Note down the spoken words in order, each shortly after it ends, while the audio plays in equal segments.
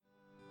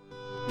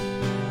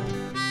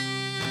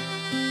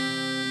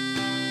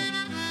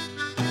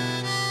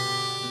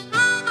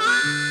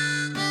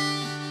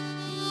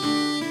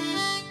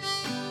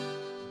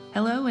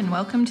Hello and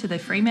welcome to the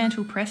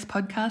Fremantle Press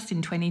podcast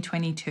in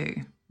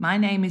 2022. My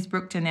name is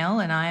Brooke Dunnell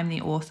and I am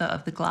the author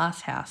of The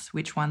Glass House,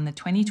 which won the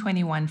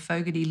 2021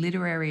 Fogarty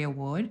Literary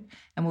Award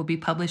and will be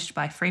published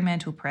by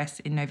Fremantle Press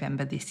in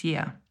November this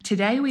year.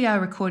 Today we are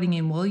recording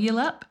in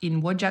Wolyallup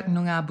in Wajak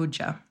Noongar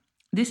Budja.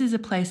 This is a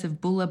place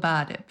of Bulla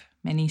Bardip,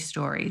 many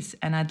stories,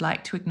 and I'd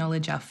like to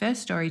acknowledge our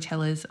first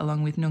storytellers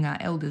along with Noongar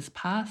elders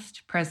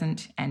past,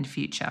 present and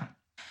future.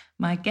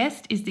 My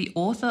guest is the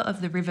author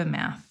of The River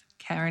Mouth,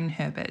 Karen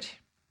Herbert.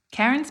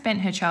 Karen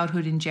spent her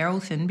childhood in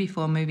Geraldton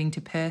before moving to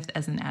Perth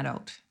as an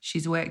adult.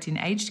 She's worked in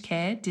aged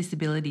care,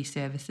 disability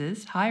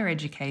services, higher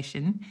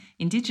education,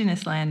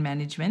 Indigenous land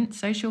management,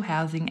 social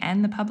housing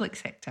and the public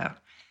sector.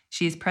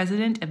 She is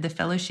president of the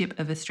Fellowship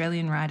of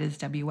Australian Writers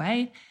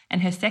WA,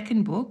 and her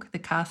second book, The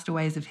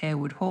Castaways of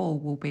Harewood Hall,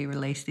 will be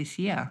released this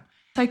year.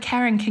 So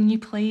Karen, can you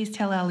please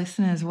tell our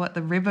listeners what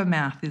The River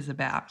Mouth is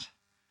about?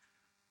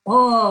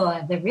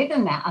 Oh, the River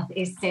Mouth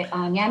is set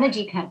on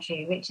Yamatji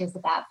country, which is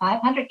about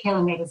 500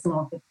 kilometres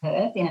north of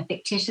Perth in a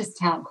fictitious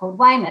town called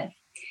Weymouth.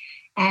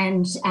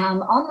 And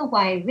on the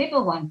way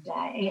river one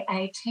day,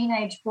 a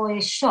teenage boy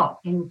is shot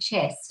in the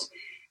chest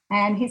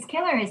and his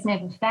killer is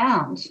never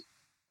found.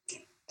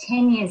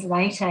 10 years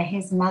later,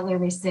 his mother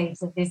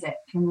receives a visit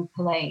from the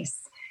police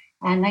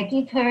and they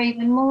give her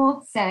even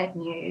more sad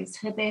news.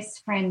 Her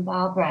best friend,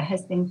 Barbara,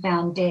 has been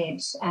found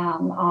dead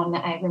on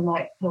a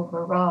remote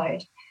Pilbara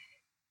road.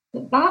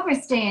 But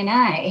Barbara's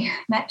DNA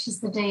matches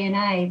the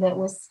DNA that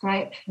was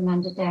scraped from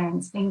under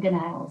Darren's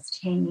fingernails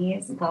 10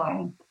 years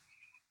ago.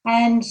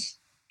 And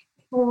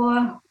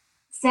for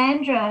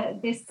Sandra,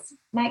 this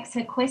makes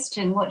her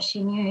question what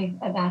she knew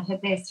about her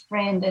best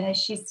friend. And as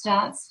she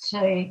starts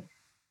to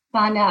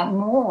find out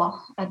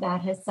more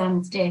about her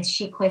son's death,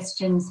 she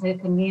questions her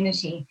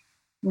community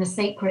and the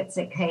secrets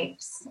it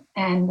keeps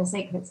and the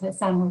secrets her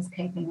son was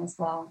keeping as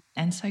well.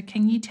 And so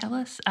can you tell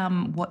us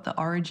what the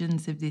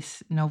origins of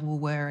this novel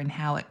were and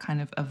how it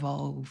kind of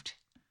evolved?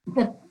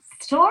 The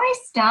story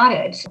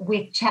started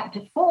with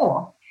chapter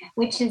 4,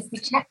 which is the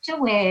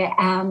chapter where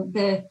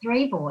the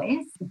three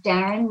boys,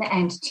 Darren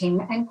and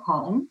Tim and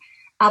Colin,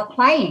 are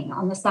playing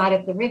on the side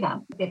of the river.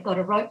 They've got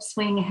a rope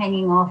swing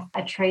hanging off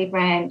a tree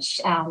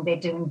branch. They're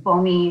doing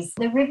bommies.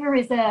 The river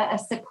is a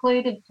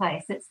secluded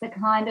place. It's the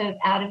kind of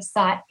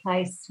out-of-sight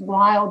place,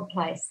 wild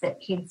place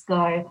that kids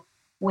go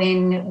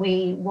when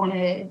we want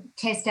to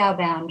test our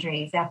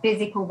boundaries, our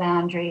physical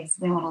boundaries.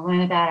 We want to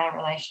learn about our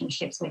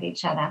relationships with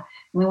each other. And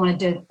we want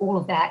to do all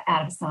of that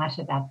out of sight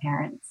of our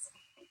parents.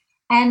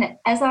 And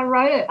as I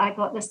wrote it, I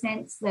got the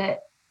sense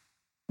that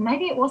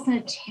maybe it wasn't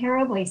a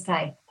terribly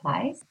safe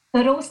place,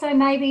 but also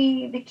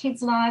maybe the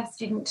kids' lives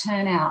didn't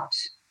turn out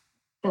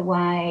the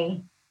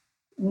way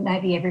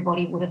maybe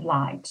everybody would have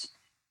liked.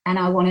 And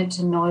I wanted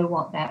to know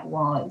what that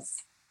was.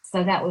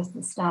 So that was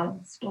the start of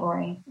the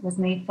story, was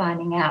me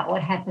finding out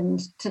what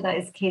happened to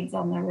those kids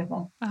on the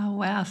river. Oh,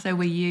 wow. So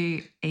were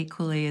you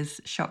equally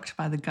as shocked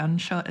by the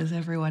gunshot as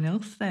everyone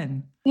else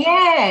then?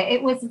 Yeah,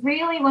 it was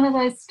really one of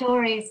those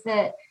stories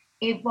that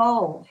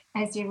evolve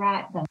as you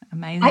write them.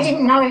 Amazing. I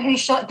didn't know who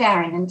shot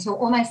Darren until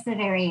almost the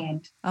very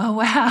end. Oh,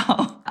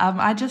 wow.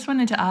 I just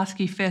wanted to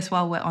ask you first,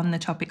 while we're on the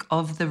topic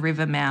of the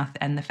River Mouth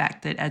and the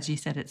fact that, as you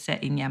said, it's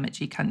set in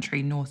Yamatji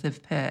country north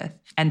of Perth.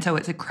 And so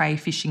it's a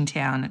crayfishing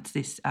town. It's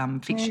this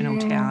fictional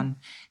town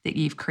that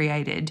you've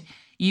created.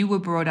 You were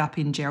brought up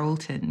in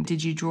Geraldton.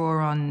 Did you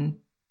draw on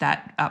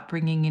that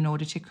upbringing in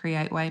order to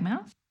create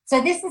Weymouth? So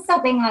this is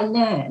something I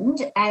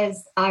learned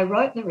as I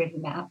wrote The River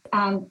Mouth.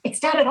 It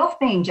started off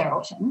being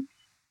Geraldton,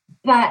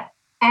 but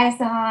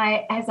as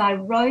I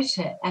wrote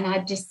it and I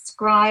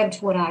described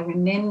what I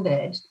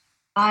remembered,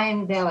 I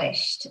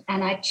embellished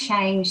and I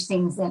changed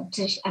things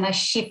and I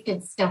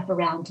shifted stuff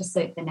around to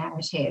suit the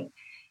narrative,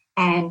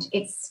 and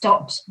it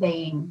stopped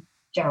being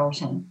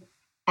Geraldton.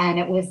 And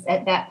it was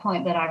at that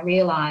point that I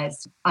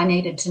realised I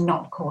needed to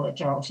not call it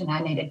Geraldton.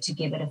 I needed to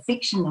give it a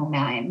fictional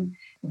name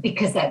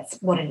because that's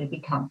what it had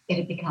become. It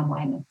had become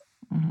Weymouth.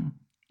 Mm-hmm.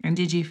 And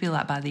did you feel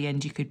like by the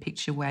end you could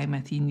picture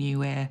Weymouth? You knew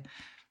where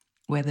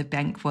the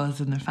bank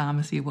was and the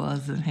pharmacy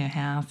was and her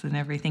house and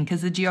everything?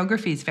 Because the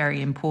geography is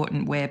very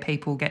important, where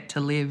people get to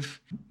live,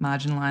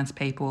 marginalised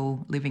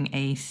people living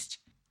east,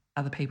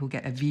 other people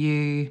get a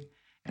view.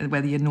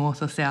 Whether you're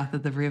north or south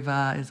of the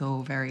river is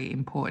all very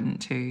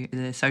important to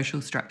the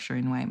social structure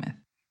in Weymouth.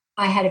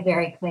 I had a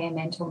very clear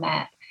mental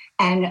map.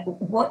 And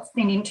what's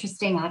been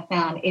interesting, I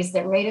found, is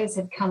that readers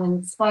have come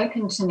and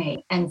spoken to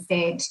me and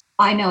said,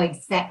 I know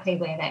exactly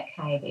where that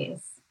cave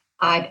is.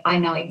 I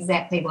know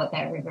exactly what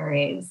that river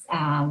is.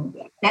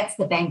 That's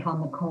the bank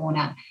on the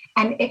corner.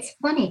 And it's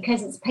funny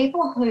because it's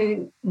people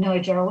who know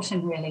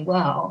Geraldton really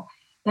well,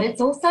 but it's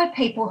also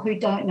people who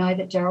don't know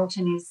that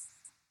Geraldton is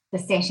the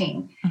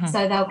setting. Mm-hmm.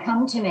 So they'll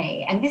come to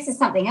me, and this is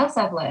something else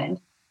I've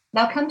learned.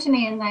 They'll come to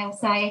me and they'll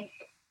say,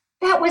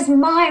 that was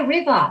my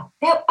river.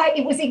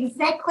 It was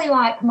exactly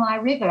like my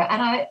river.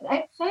 And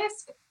at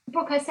first,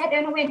 Brooke, I sat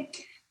down and went,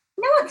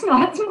 no, it's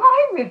not. It's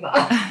my river.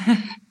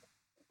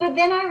 But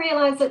then I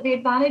realised that the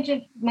advantage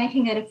of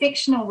making it a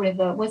fictional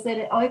river was that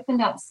it opened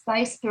up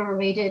space for a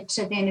reader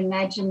to then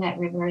imagine that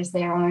river as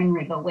their own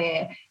river,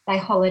 where they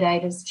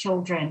holidayed as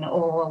children,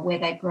 or where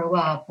they grew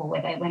up, or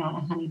where they went on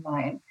a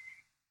honeymoon.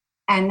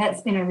 And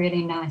that's been a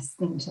really nice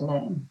thing to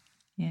learn.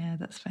 Yeah,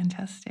 that's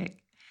fantastic.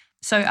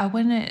 So I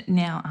want to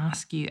now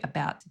ask you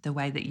about the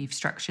way that you've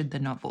structured the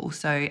novel.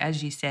 So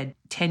as you said,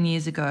 10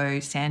 years ago,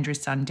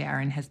 Sandra's son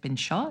Darren has been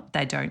shot.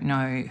 They don't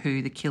know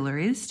who the killer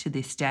is to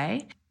this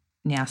day.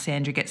 Now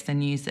Sandra gets the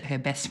news that her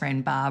best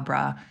friend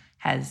Barbara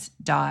has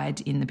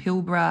died in the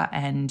Pilbara,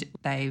 and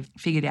they've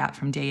figured out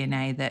from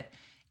DNA that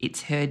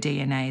it's her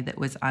DNA that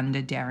was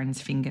under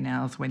Darren's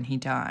fingernails when he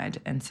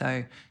died. And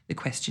so the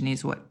question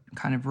is, what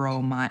kind of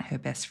role might her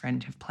best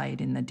friend have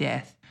played in the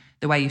death?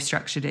 The way you've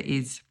structured it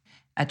is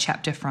a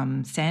chapter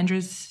from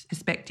Sandra's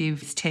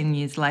perspective 10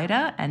 years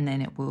later, and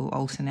then it will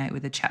alternate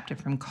with a chapter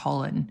from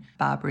Colin,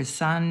 Barbara's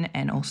son,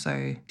 and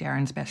also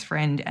Darren's best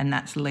friend, and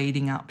that's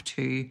leading up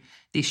to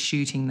this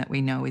shooting that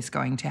we know is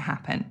going to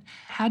happen.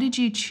 How did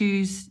you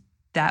choose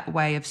that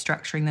way of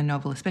structuring the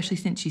novel, especially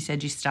since you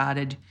said you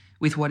started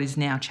with what is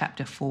now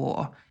chapter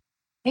 4?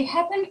 It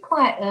happened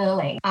quite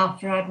early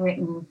after I'd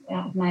written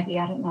maybe,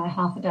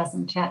 half a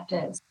dozen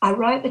chapters. I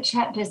wrote the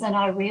chapters and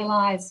I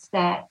realised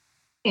that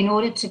in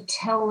order to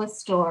tell the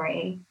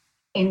story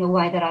in the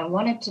way that I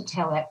wanted to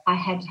tell it, I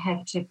had to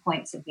have 2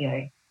 points of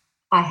view.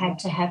 I had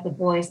to have the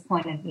boy's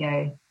point of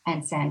view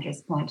and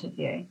Sandra's point of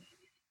view.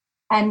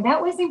 And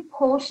that was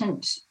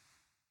important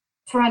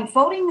for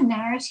unfolding the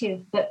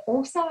narrative, but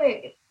also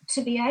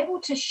to be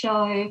able to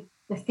show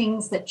the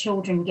things that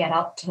children get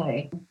up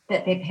to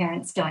that their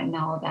parents don't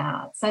know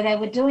about. So they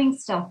were doing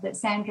stuff that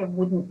Sandra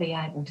wouldn't be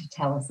able to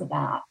tell us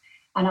about.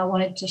 And I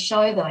wanted to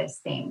show those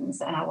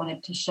things, and I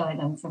wanted to show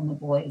them from the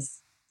boys'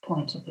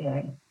 point of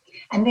view.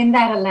 And then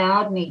that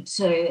allowed me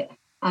to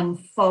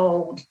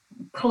unfold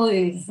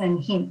clues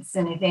and hints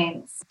and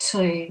events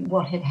to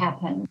what had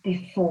happened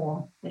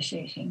before the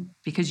shooting.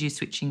 Because you're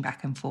switching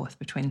back and forth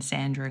between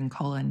Sandra and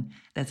Colin,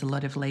 there's a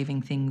lot of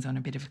leaving things on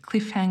a bit of a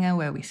cliffhanger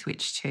where we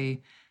switch to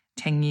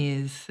 10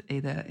 years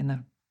either in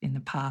the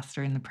past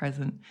or in the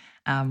present,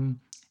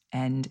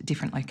 and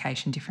different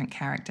location, different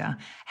character.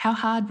 How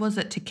hard was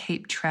it to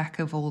keep track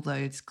of all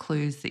those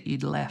clues that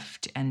you'd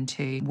left and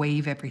to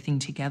weave everything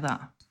together?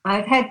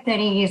 I've had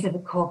 30 years of a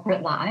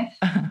corporate life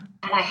and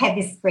I had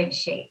this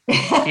spreadsheet.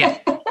 Yeah.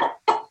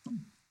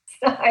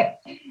 So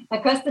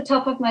across the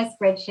top of my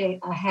spreadsheet,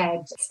 I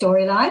had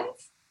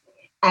storylines,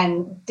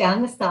 and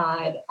down the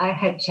side, I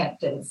had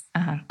chapters.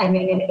 Uh-huh. And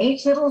then in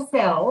each little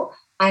cell,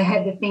 I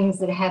had the things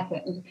that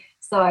happened.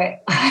 So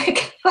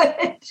I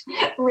could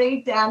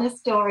read down a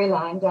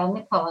storyline down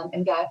the column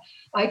and go,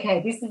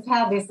 okay, this is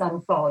how this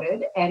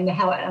unfolded and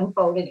how it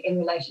unfolded in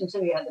relation to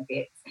the other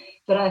bits.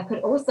 But I could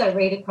also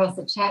read across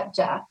a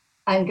chapter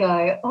and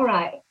go, all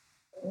right,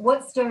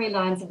 what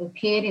storylines have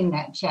appeared in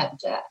that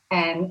chapter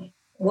and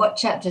what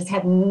chapters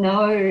have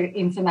no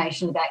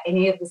information about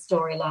any of the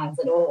storylines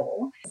at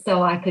all,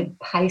 so I could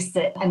pace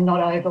it and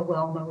not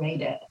overwhelm a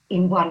reader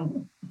in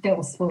one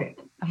fell swoop.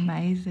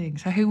 Amazing.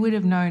 So who would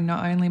have known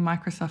not only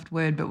Microsoft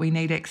Word, but we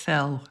need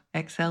Excel.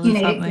 Excel You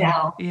is need something.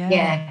 Excel.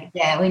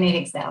 Yeah, we need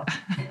Excel.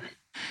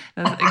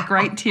 That's a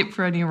great tip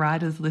for any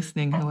writers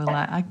listening who are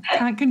like, I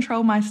can't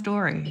control my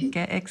story.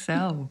 Get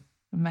Excel.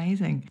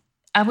 Amazing.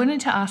 I wanted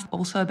to ask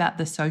also about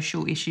the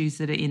social issues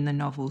that are in the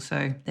novel.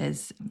 So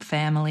there's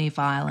family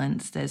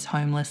violence, there's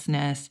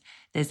homelessness,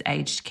 there's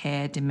aged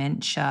care,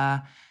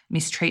 dementia,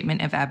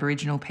 mistreatment of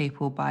Aboriginal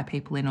people by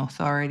people in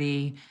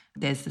authority.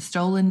 There's the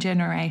stolen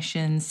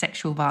generation,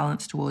 sexual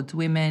violence towards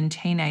women,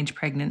 teenage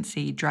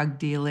pregnancy, drug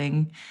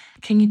dealing.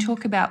 Can you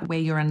talk about where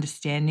your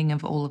understanding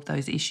of all of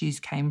those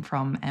issues came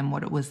from and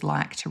what it was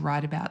like to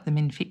write about them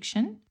in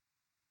fiction?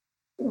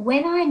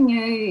 When I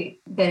knew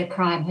that a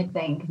crime had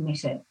been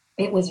committed,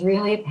 it was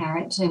really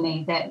apparent to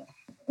me that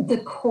the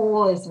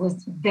cause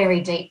was very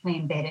deeply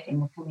embedded in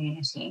the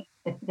community.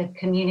 The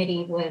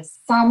community was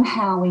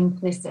somehow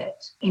implicit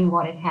in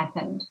what had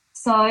happened.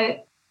 So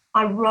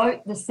I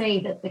wrote the sea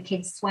that the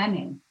kids swam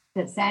in,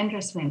 that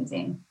Sandra swims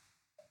in,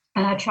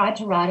 and I tried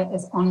to write it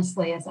as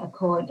honestly as I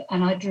could.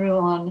 And I drew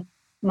on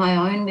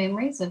my own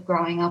memories of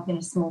growing up in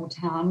a small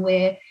town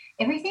where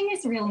everything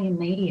is really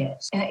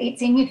immediate.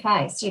 It's in your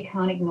face. You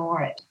can't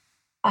ignore it.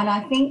 And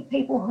I think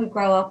people who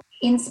grow up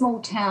in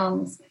small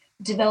towns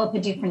develop a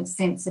different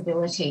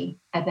sensibility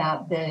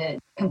about the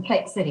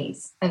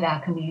complexities of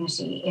our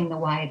community in the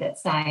way that,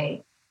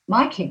 say,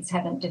 my kids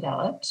haven't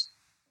developed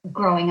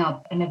growing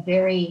up in a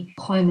very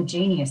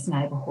homogeneous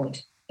neighbourhood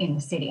in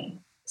the city.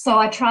 So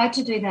I tried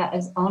to do that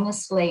as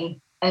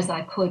honestly as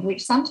I could,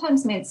 which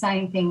sometimes meant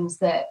saying things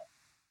that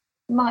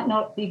might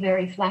not be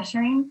very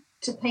flattering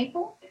to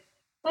people,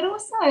 but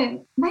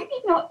also maybe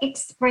not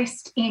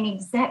expressed in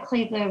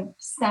exactly the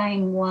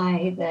same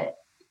way that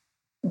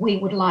we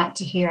would like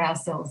to hear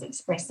ourselves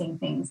expressing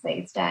things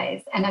these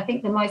days. And I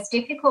think the most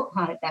difficult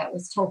part of that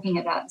was talking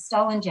about the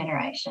stolen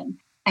generation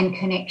and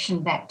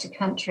connection back to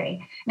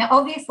country. Now,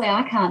 obviously,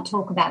 I can't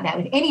talk about that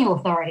with any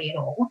authority at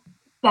all,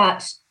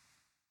 but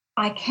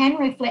I can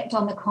reflect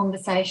on the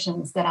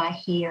conversations that I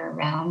hear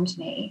around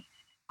me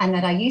and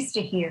that I used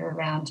to hear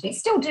around me,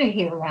 still do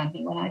hear around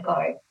me when I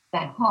go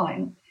back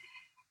home.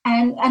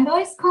 And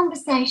those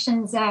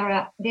conversations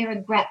they're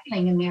a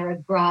grappling and they're a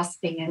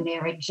grasping and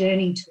they're a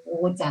journey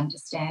towards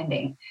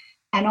understanding.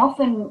 And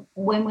often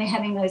when we're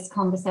having those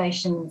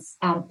conversations,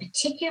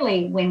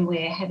 particularly when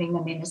we're having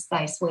them in a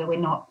space where we're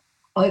not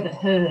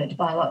overheard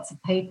by lots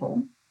of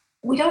people,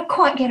 we don't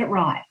quite get it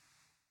right.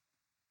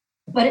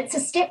 But it's a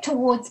step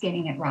towards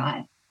getting it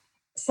right.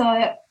 So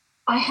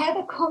I have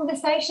a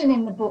conversation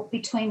in the book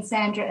between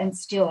Sandra and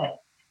Stuart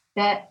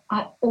that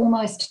I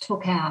almost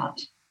took out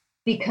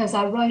because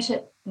I wrote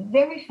it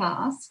very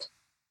fast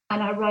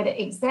and I wrote it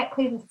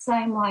exactly the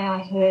same way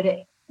I heard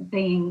it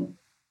being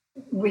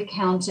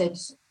recounted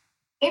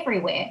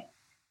everywhere.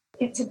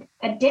 It's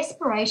a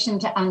desperation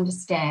to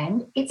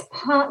understand. It's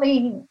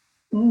partly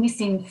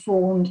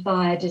misinformed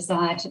by a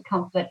desire to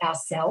comfort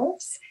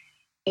ourselves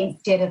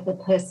instead of the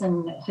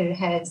person who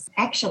has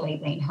actually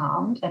been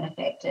harmed and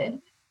affected,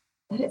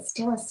 but it's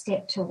still a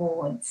step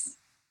towards.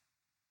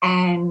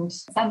 And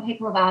some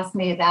people have asked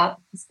me about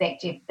the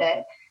perspective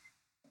that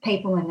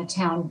people in the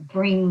town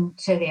bring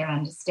to their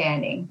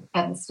understanding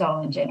of the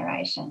stolen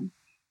generation.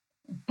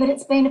 But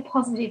it's been a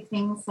positive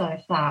thing so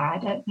far. I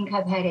don't think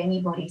I've had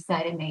anybody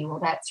say to me, well,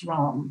 that's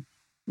wrong.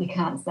 You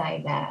can't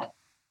say that.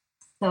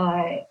 So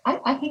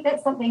I think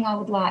that's something I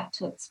would like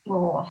to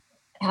explore,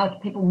 how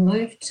people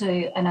move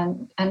to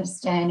an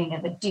understanding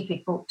of a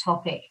difficult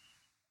topic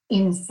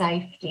in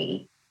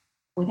safety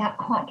without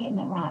quite getting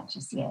it right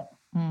just yet.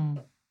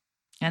 Mm.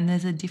 And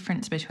there's a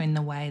difference between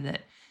the way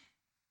that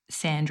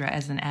Sandra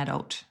as an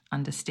adult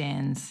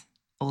understands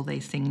all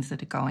these things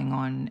that are going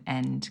on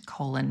and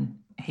Colin,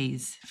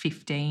 he's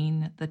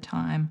 15 at the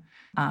time,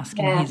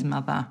 asking his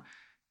mother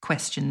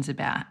questions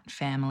about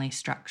family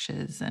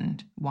structures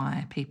and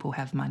why people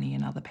have money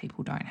and other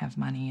people don't have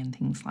money and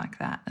things like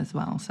that as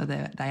well. So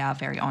they are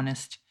very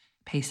honest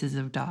pieces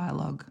of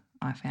dialogue,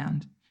 I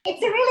found.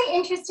 It's a really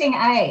interesting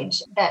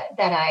age,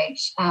 that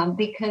age,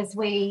 because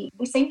we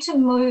seem to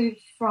move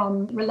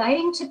from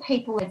relating to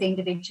people as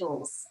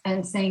individuals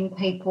and seeing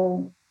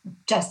people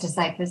just as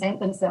they present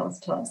themselves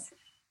to us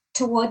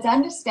towards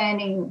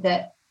understanding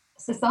that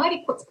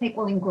society puts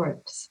people in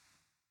groups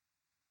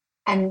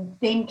and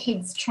then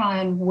kids try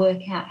and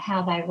work out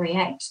how they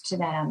react to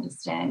that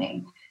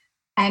understanding.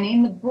 And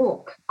in the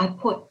book, I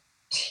put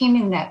Tim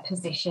in that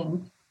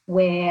position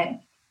where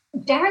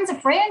Darren's a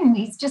friend.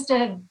 He's just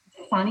a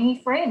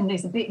funny friend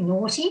who's a bit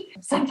naughty,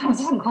 sometimes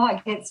doesn't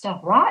quite get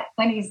stuff right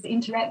when he's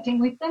interacting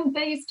with them,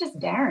 but he's just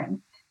Darren.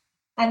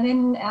 And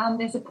then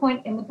there's a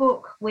point in the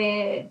book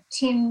where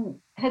Tim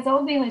has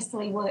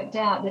obviously worked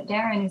out that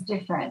Darren is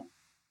different,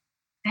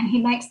 and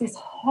he makes this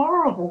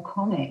horrible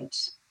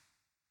comment,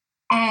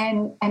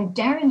 and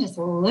Darren just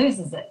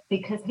loses it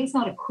because he's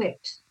not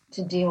equipped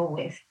to deal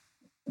with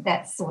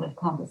that sort of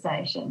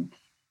conversation.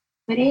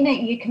 But in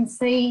it, you can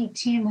see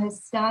Tim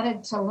has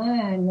started to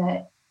learn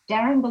that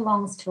Darren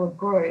belongs to a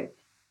group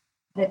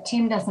that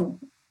Tim doesn't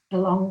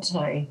belong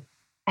to,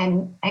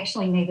 and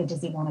actually neither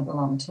does he want to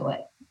belong to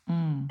it.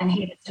 And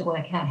he has to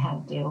work out how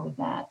to deal with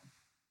that.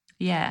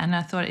 Yeah, and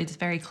I thought it's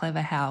very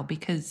clever how,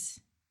 because,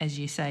 as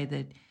you say,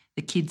 that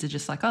the kids are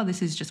just like, oh,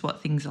 this is just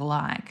what things are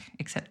like,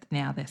 except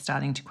now they're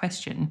starting to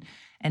question.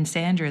 And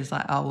Sandra is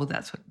like, oh, well,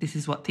 this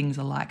is what things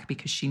are like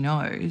because she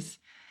knows.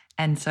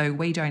 And so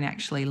we don't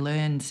actually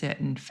learn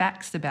certain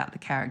facts about the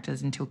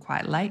characters until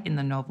quite late in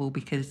the novel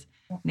because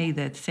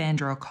neither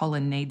Sandra or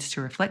Colin needs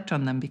to reflect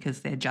on them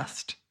because they're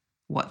just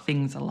what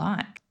things are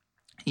like.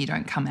 You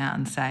don't come out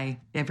and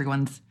say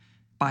everyone's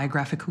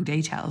biographical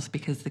details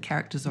because the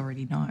characters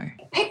already know.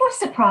 People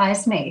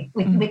surprise me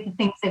with the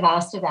things they've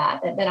asked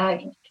about that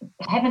I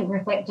haven't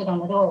reflected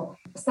on at all.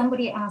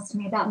 Somebody asked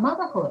me about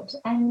motherhood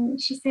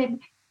and she said,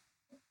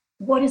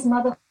 what does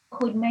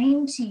motherhood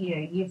mean to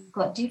you? You've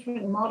got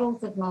different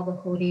models of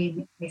motherhood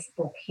in this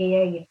book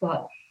here. You've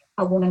got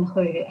a woman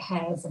who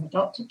has an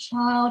adopted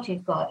child.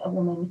 You've got a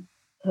woman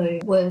who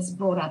was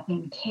brought up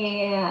in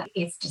care,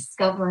 is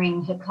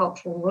discovering her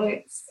cultural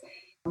roots.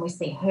 We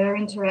see her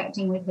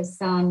interacting with her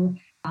son.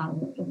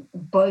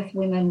 Both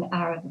women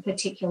are of a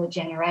particular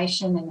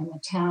generation and in a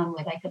town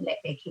where they could let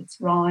their kids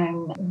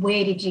roam.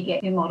 Where did you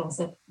get your models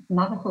of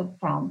motherhood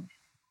from?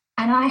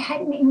 And I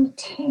hadn't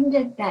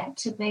intended that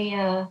to be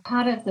a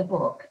part of the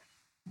book,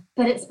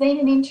 but it's been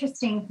an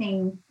interesting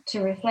thing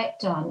to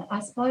reflect on, I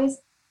suppose,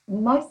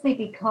 mostly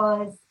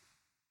because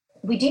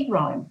we did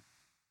roam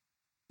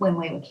when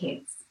we were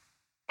kids.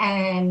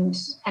 And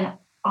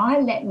I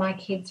let my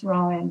kids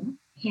roam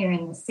here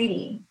in the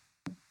city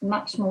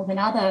much more than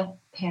other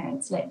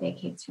parents let their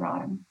kids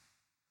roam.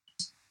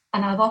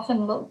 And I've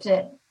often looked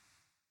at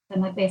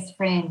my best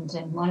friend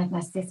and one of my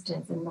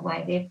sisters and the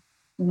way they've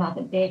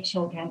mothered their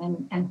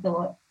children and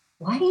thought,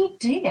 why do you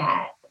do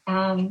that?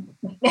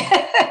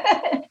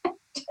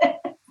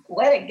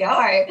 Let it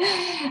go.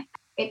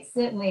 It's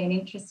certainly an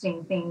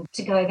interesting thing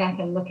to go back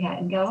and look at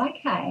and go,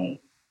 okay,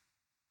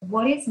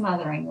 what is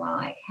mothering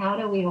like? How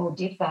do we all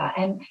differ?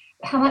 And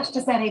how much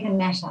does that even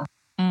matter?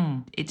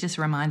 It just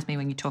reminds me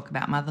when you talk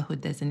about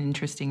motherhood, there's an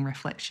interesting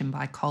reflection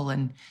by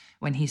Colin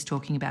when he's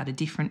talking about a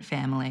different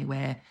family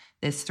where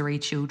there's 3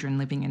 children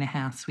living in a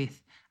house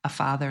with a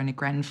father and a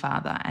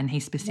grandfather, and he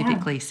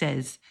specifically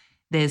says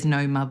there's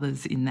no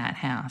mothers in that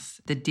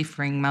house. The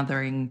differing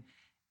mothering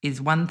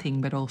is one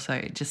thing, but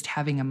also just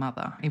having a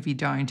mother. If you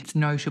don't, it's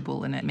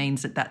notable, and it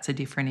means that that's a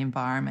different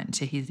environment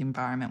to his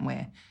environment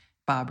where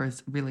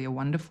Barbara's really a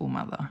wonderful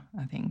mother,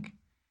 I think.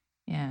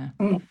 Yeah.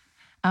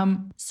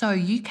 So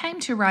you came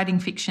to writing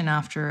fiction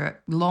after a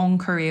long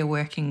career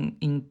working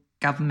in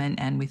government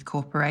and with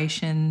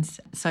corporations.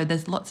 So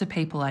there's lots of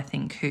people, I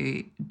think,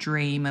 who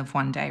dream of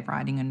one day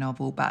writing a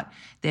novel, but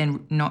they're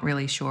not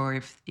really sure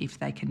if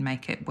they can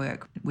make it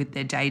work with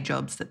their day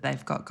jobs that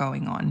they've got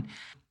going on.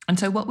 And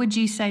so what would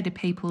you say to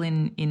people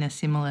in a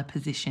similar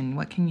position?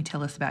 What can you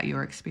tell us about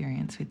your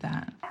experience with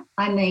that?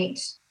 I meet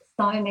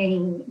so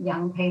many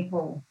young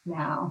people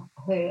now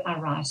who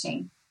are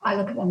writing. I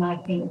look at them and I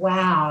think,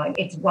 wow,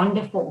 it's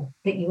wonderful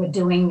that you were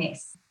doing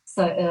this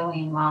so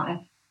early in life.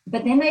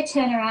 But then they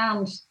turn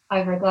around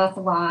over a glass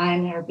of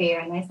wine or a beer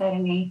and they say to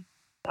me,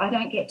 I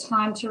don't get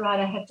time to write.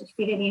 I have to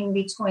fit it in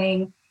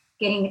between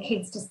getting the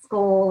kids to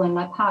school and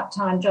my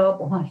part-time job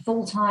or my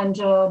full-time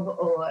job,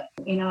 or,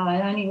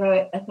 I only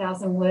wrote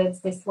 1,000 words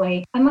this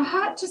week. And my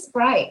heart just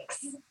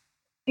breaks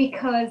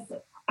because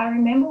I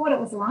remember what it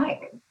was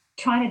like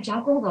trying to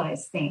juggle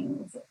those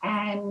things,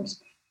 and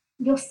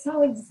you're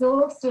so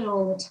exhausted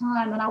all the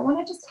time. And I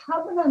want to just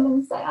hug them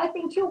and say, I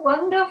think you're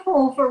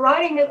wonderful for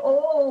writing it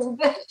all,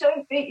 but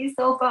don't beat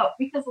yourself up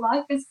because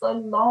life is so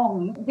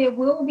long. There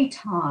will be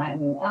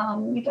time.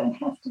 You don't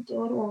have to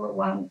do it all at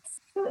once.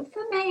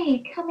 For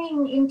me,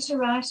 coming into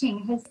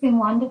writing has been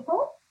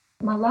wonderful.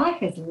 My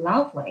life is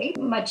lovely.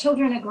 My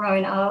children are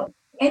grown up.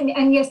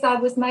 And yes, I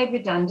was made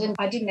redundant.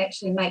 I didn't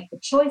actually make the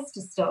choice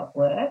to stop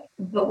work.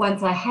 But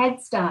once I had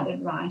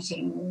started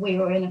writing, we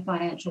were in a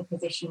financial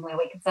position where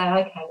we could say,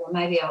 okay, well,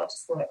 maybe I'll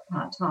just work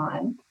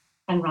part-time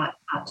and write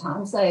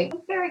part-time. So I'm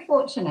very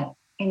fortunate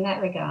in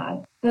that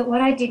regard. But what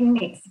I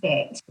didn't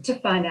expect to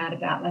find out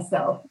about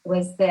myself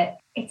was that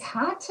it's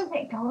hard to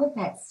let go of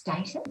that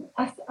status.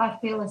 I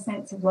feel a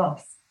sense of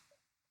loss.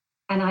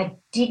 And I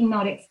did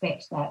not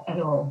expect that at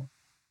all.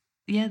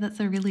 Yeah, that's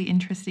a really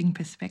interesting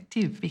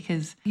perspective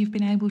because you've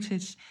been able to,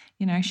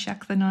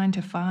 shuck the 9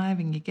 to 5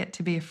 and you get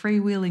to be a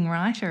freewheeling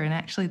writer, and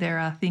actually there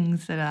are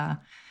things that are,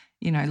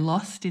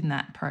 lost in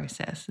that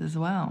process as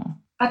well.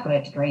 I've got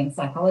a degree in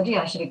psychology.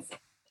 I should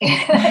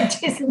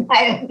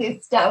anticipate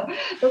this stuff.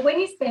 But when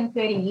you spend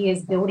 30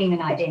 years building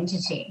an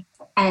identity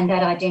and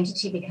that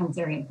identity becomes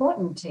very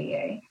important to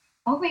you,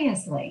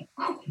 obviously,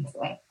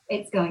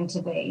 it's going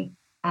to be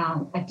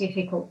a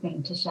difficult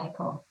thing to shake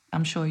off.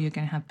 I'm sure you're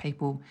going to have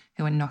people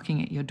who are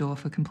knocking at your door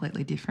for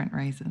completely different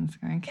reasons,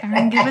 going,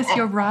 Karen, give us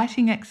your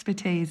writing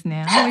expertise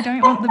now. We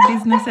don't want the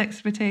business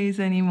expertise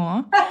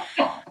anymore.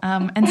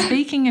 And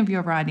speaking of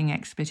your writing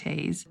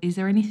expertise, is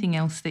there anything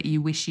else that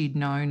you wish you'd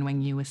known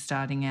when you were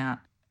starting out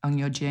on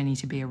your journey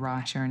to be a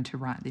writer and to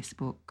write this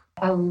book?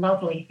 A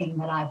lovely thing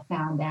that I've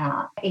found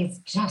out is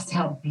just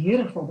how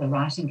beautiful the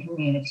writing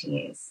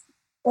community is.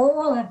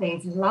 All of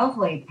these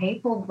lovely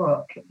people,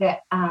 Brooke,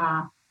 that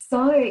are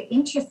so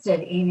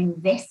interested and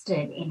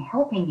invested in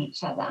helping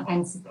each other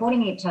and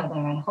supporting each other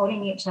and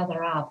holding each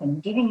other up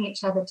and giving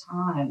each other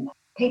time.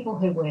 People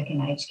who work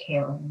in aged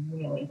care are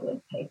really good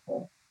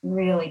people,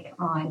 really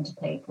kind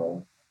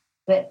people.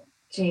 But,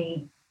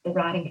 the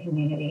writing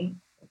community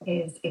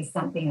is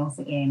something else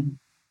again.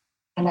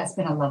 And that's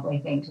been a lovely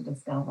thing to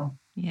discover.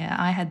 Yeah,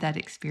 I had that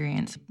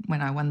experience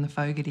when I won the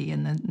Fogarty,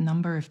 and the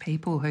number of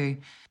people who,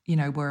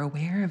 were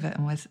aware of it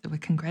and were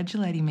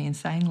congratulating me and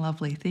saying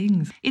lovely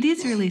things. It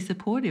is really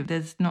supportive.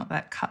 There's not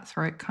that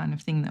cutthroat kind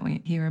of thing that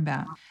we hear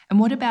about. And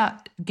what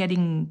about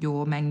getting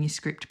your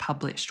manuscript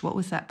published? What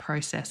was that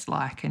process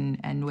like,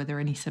 and were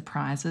there any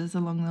surprises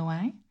along the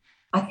way?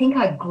 I think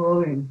I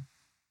grew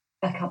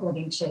a couple of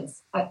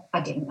inches.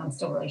 I didn't. I'm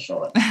still really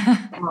short.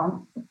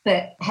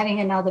 But having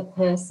another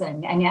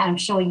person, and I'm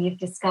sure you've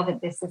discovered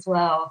this as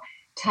well,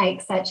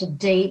 take such a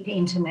deep,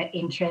 intimate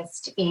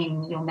interest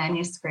in your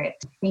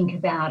manuscript, think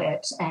about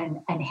it and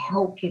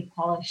help you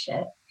polish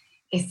it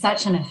is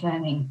such an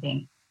affirming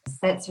thing.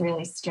 That's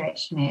really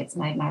stretched me. It's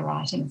made my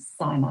writing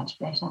so much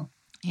better.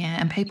 Yeah,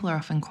 and people are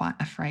often quite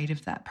afraid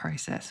of that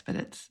process,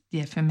 but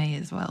for me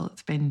as well,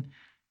 it's been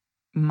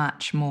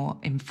much more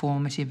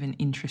informative and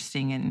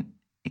interesting and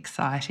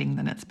exciting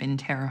than it's been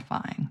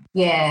terrifying.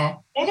 Yeah.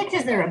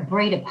 Editors are a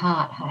breed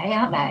apart, hey,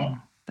 aren't they?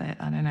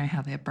 I don't know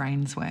how their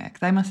brains work.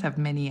 They must have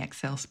many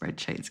Excel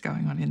spreadsheets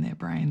going on in their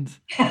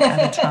brains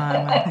at a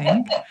time, I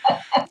think.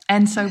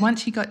 And so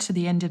once you got to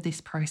the end of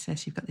this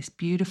process, you've got this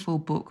beautiful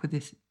book with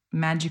this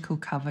magical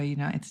cover,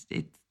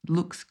 it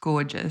looks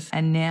gorgeous.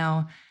 And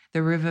now the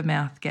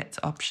Rivermouth gets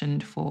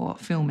optioned for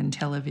film and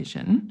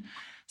television.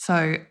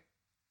 So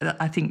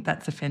I think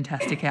that's a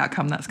fantastic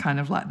outcome. That's kind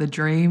of like the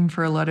dream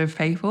for a lot of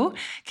people.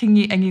 And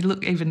you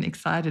look even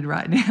excited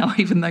right now,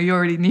 even though you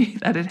already knew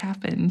that had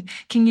happened.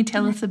 Can you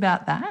tell us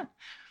about that?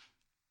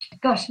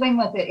 Gosh, when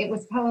was it? It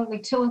was probably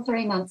 2 or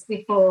 3 months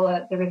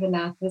before The River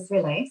Mouth was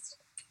released.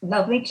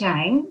 Lovely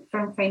Jane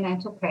from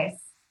Fremantle Press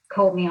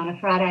called me on a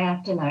Friday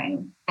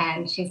afternoon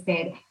and she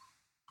said,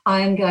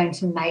 I'm going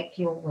to make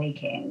your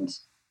weekend.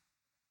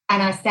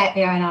 And I sat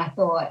there and I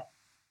thought,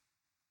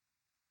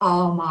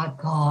 oh my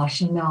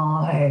gosh,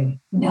 no,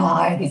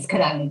 this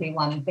could only be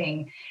one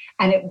thing.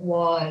 And it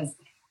was.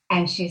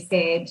 And she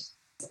said,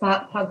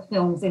 Sparkplug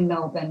Films in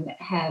Melbourne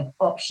have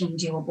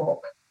optioned your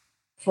book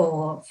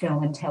for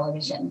film and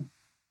television.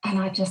 And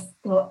I just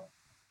thought,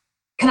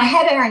 can I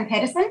have Erin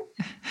Pedersen?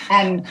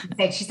 And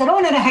she said, oh,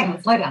 no, hang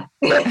on, slow down.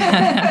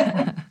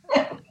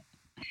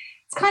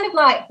 It's kind of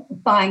like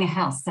buying a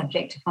house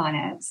subject to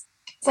finance.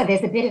 So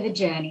there's a bit of a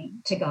journey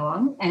to go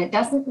on, and it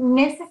doesn't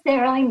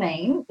necessarily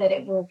mean that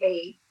it will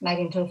be made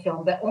into a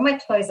film, but all my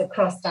toes are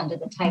crossed under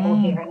the table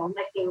here and all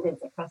my fingers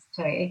are crossed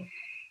too.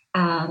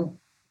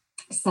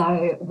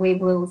 So we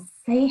will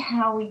see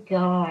how we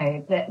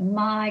go. But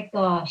my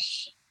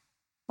gosh,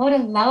 what a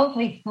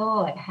lovely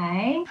thought,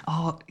 hey?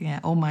 Oh, yeah,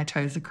 all my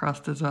toes are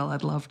crossed as well.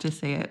 I'd love to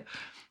see it.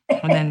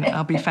 And then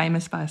I'll be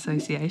famous by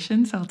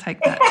association, so I'll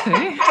take that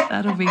too.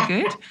 That'll be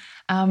good.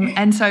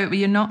 And so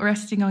you're not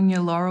resting on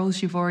your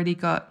laurels. You've already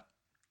got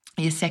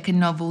your second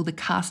novel, The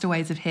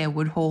Castaways of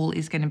Harewood Hall,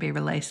 is going to be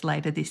released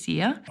later this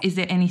year. Is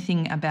there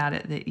anything about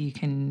it that you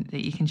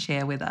can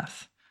share with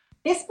us?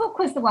 This book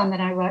was the one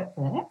that I wrote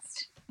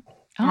first.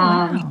 Oh,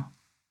 wow.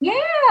 Yeah,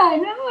 I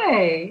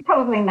know.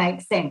 Probably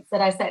makes sense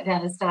that I sat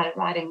down and started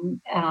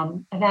writing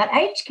about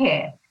aged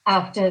care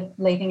after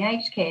leaving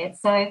aged care.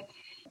 So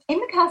in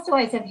The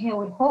Castaways of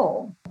Harewood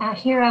Hall, our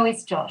hero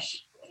is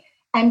Josh.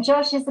 And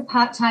Josh is a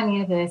part-time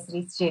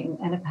university student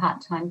and a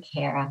part-time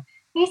carer.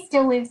 He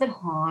still lives at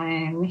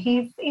home.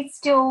 He's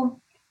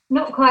still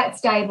not quite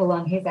stable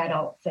on his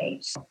adult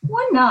feet.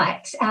 One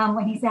night,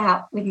 when he's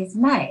out with his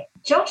mate,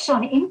 Josh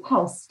on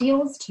impulse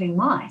steals 2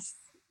 mice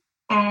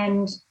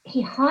and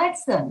he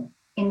hides them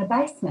in the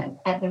basement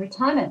at the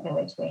retirement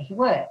village where he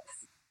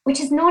works, which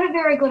is not a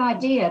very good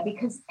idea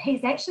because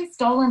he's actually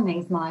stolen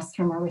these mice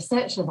from a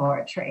research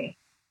laboratory.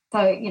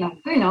 So,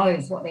 who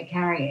knows what they're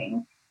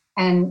carrying.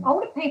 And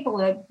older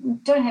people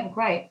don't have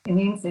great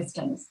immune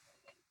systems.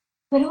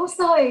 But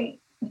also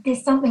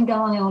there's something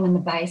going on in the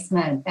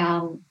basement.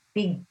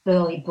 Big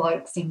burly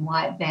blokes in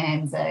white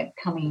vans are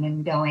coming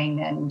and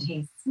going and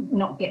he's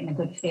not getting a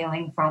good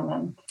feeling from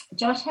them.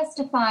 Josh has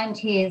to find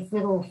his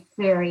little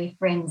furry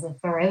friends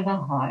of forever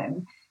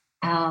home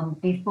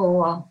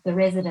before the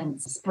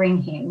residents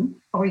spring him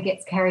or he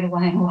gets carried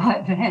away in a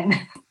white van.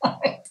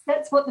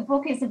 That's what the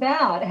book is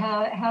about,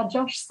 how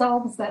Josh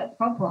solves that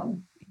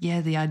problem.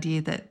 Yeah, the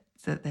idea that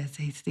there's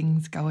these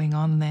things going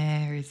on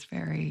there is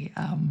very,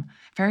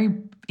 very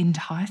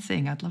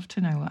enticing. I'd love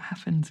to know what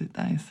happens with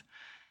those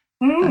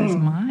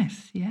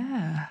mice.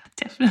 Yeah,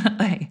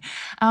 definitely.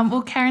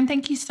 Well, Karen,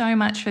 thank you so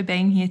much for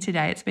being here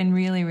today. It's been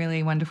really,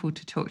 really wonderful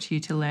to talk to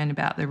you, to learn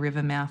about the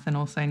River Mouth and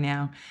also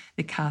now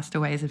The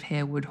Castaways of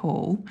Harewood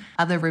Hall.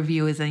 Other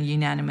reviewers are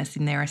unanimous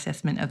in their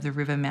assessment of the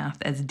River Mouth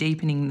as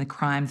deepening the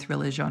crime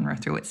thriller genre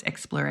through its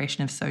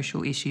exploration of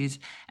social issues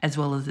as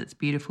well as its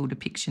beautiful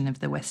depiction of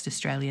the West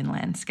Australian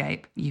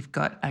landscape. You've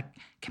got a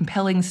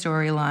compelling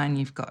storyline,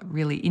 you've got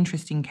really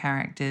interesting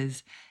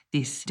characters,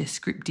 this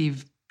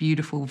descriptive,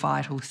 beautiful,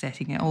 vital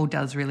setting. It all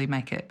does really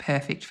make it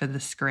perfect for the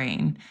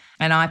screen.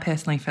 And I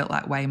personally felt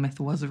like Weymouth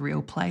was a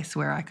real place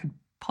where I could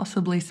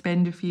possibly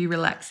spend a few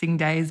relaxing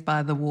days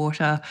by the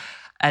water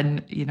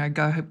and,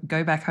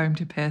 go back home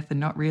to Perth and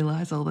not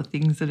realise all the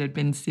things that had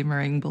been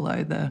simmering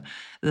below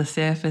the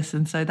surface.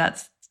 And so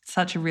that's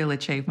such a real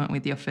achievement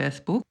with your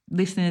first book.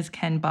 Listeners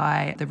can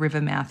buy The River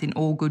Mouth in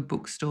all good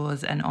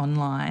bookstores and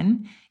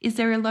online. Is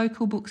there a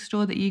local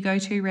bookstore that you go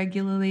to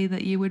regularly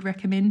that you would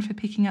recommend for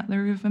picking up The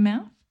River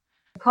Mouth?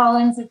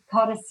 Collins at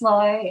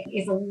Cottesloe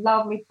is a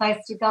lovely place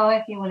to go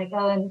if you want to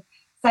go and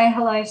say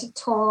hello to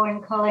Tor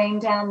and Colleen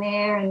down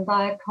there and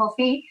buy a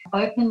coffee.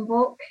 Open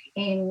Book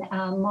in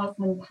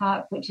Mosman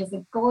Park, which is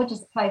a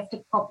gorgeous place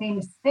to pop in,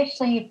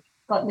 especially if you've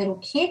got little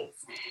kids.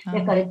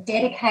 They've got a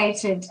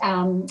dedicated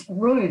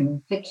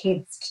room for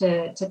kids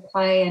to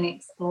play and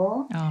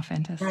explore. Oh,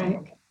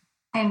 fantastic.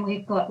 And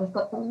we've got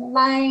the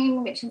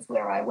Lane, which is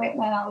where I went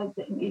when I was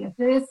at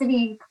university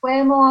in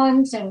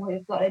Claremont, and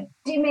we've got a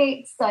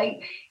Dimmick. So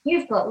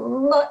you've got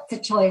lots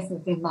of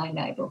choices in my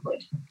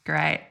neighbourhood.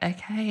 Great.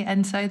 Okay.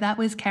 And so that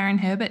was Karen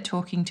Herbert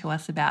talking to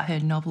us about her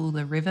novel,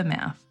 The River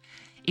Mouth.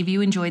 If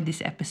you enjoyed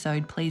this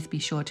episode, please be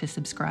sure to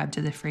subscribe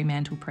to the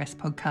Fremantle Press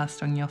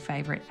podcast on your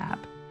favourite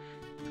app.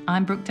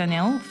 I'm Brooke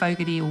Dunnell,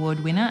 Fogarty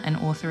Award winner and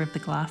author of The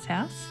Glass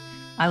House.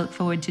 I look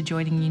forward to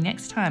joining you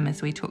next time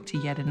as we talk to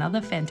yet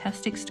another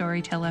fantastic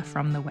storyteller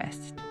from the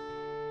West.